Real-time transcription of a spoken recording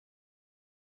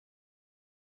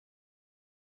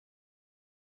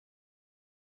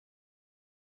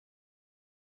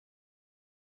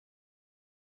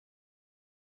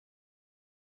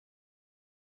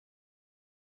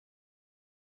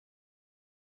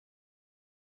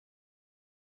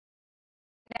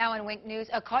Now in Wink News,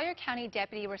 a Collier County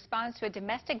deputy responds to a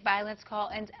domestic violence call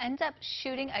and ends up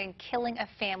shooting and killing a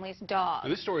family's dog.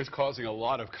 Now, this story is causing a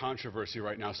lot of controversy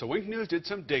right now, so Wink News did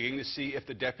some digging to see if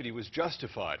the deputy was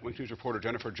justified. Wink News reporter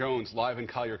Jennifer Jones live in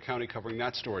Collier County covering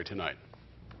that story tonight.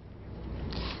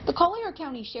 The Collier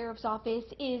County Sheriff's Office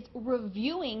is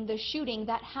reviewing the shooting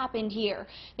that happened here.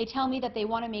 They tell me that they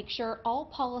want to make sure all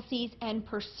policies and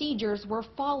procedures were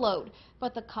followed.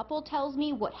 But the couple tells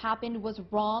me what happened was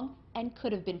wrong and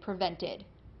could have been prevented.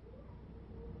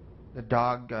 The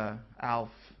dog, Alf,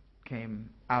 came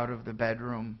out of the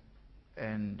bedroom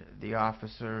and the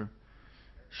officer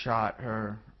shot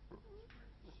her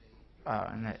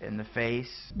in the face.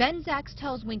 Ben Zacks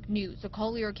tells Wink News a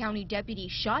Collier County deputy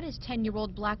shot his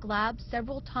 10-year-old black lab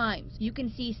several times. You can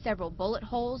see several bullet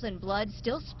holes and blood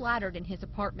still splattered in his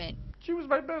apartment. She was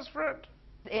my best friend.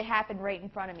 It happened right in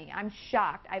front of me. I'm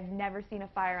shocked. I've never seen a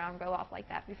firearm go off like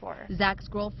that before. Zach's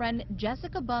girlfriend,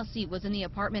 Jessica Bussey, was in the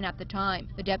apartment at the time.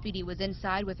 The deputy was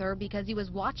inside with her because he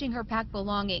was watching her pack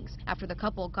belongings after the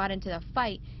couple got into a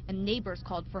fight and neighbors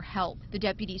called for help. The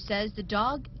deputy says the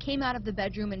dog came out of the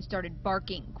bedroom and started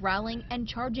barking, growling, and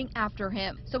charging after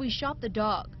him. So he shot the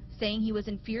dog, saying he was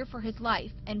in fear for his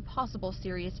life and possible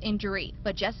serious injury.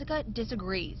 But Jessica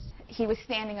disagrees. He was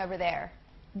standing over there.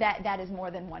 That is more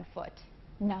than 1 foot.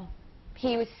 No,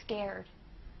 he was scared.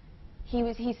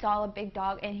 He saw a big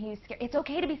dog and he was scared. It's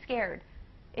okay to be scared.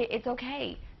 It's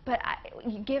okay, but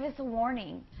you give us a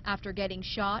warning. After getting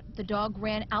shot, the dog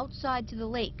ran outside to the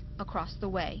lake across the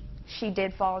way. She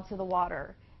did fall into the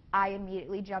water. I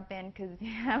immediately jump in because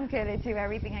I'm going to do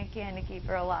everything I can to keep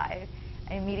her alive.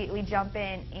 I immediately jump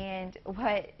in, and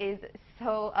what is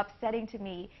so upsetting to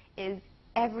me is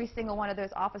every single one of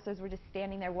those officers were just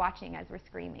standing there watching as we're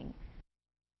screaming.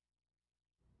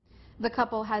 The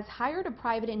couple has hired a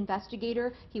private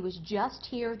investigator. He was just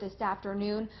here this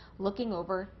afternoon looking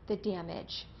over the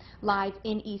damage. Live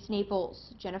in East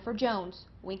Naples, Jennifer Jones,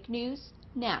 Wink News,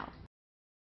 now.